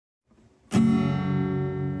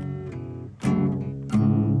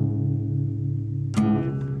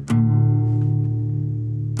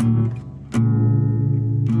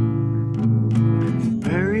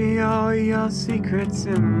secrets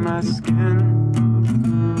in my skin.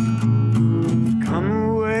 Come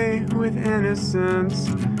away with innocence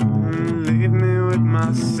and leave me with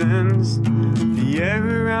my sins. The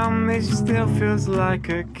air around me still feels like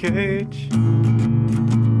a cage.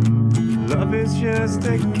 Love is just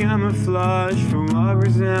a camouflage for what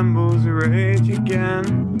resembles rage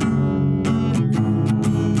again.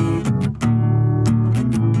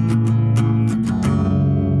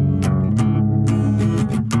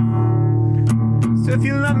 So if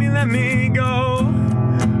you love me, let me go.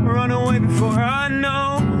 Run away before I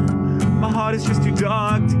know. My heart is just too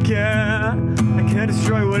dark to care. I can't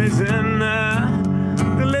destroy what is in there.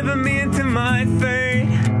 Deliver me into my fate.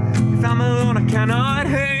 If I'm alone, I cannot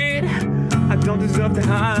hate. I don't deserve to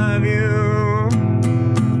have you.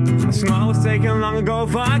 My smile was taken long ago.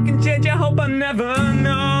 If I can change, I hope I never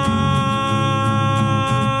know.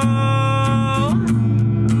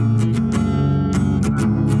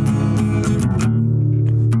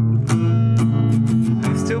 I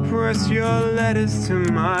still press your letters to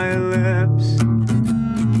my lips.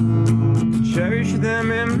 Cherish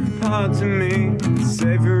them, impart to me,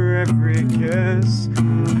 savor every kiss.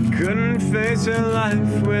 I couldn't face a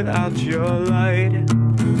life without your light,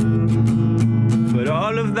 but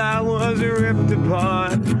all of that was ripped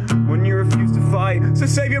apart when you refused to fight. So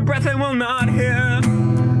save your breath, I will not hear.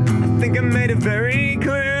 I think I made it very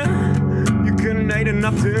clear. You couldn't hate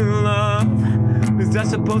enough to love. Is that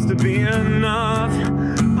supposed to be enough?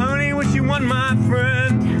 I only wish you were my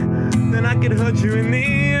friend, then I could hurt you in the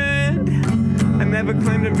end. I never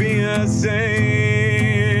claimed to be a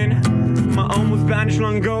saint. My own was banished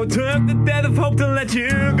long ago. Took the death of hope to let you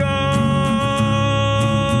go.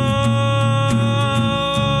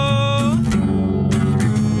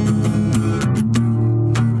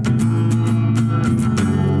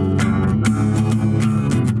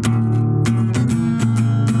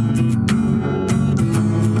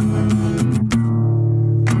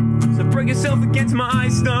 So break yourself against my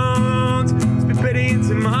stones. Spit pity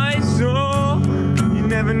into my soul. You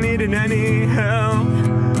never needed any help.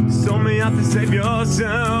 Sold me out to save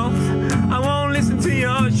yourself. I won't listen to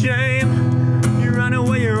your shame. You ran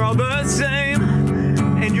away, you're all the same.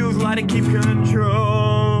 Angels lie to keep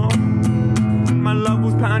control. My love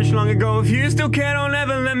was punished long ago. If you still care, don't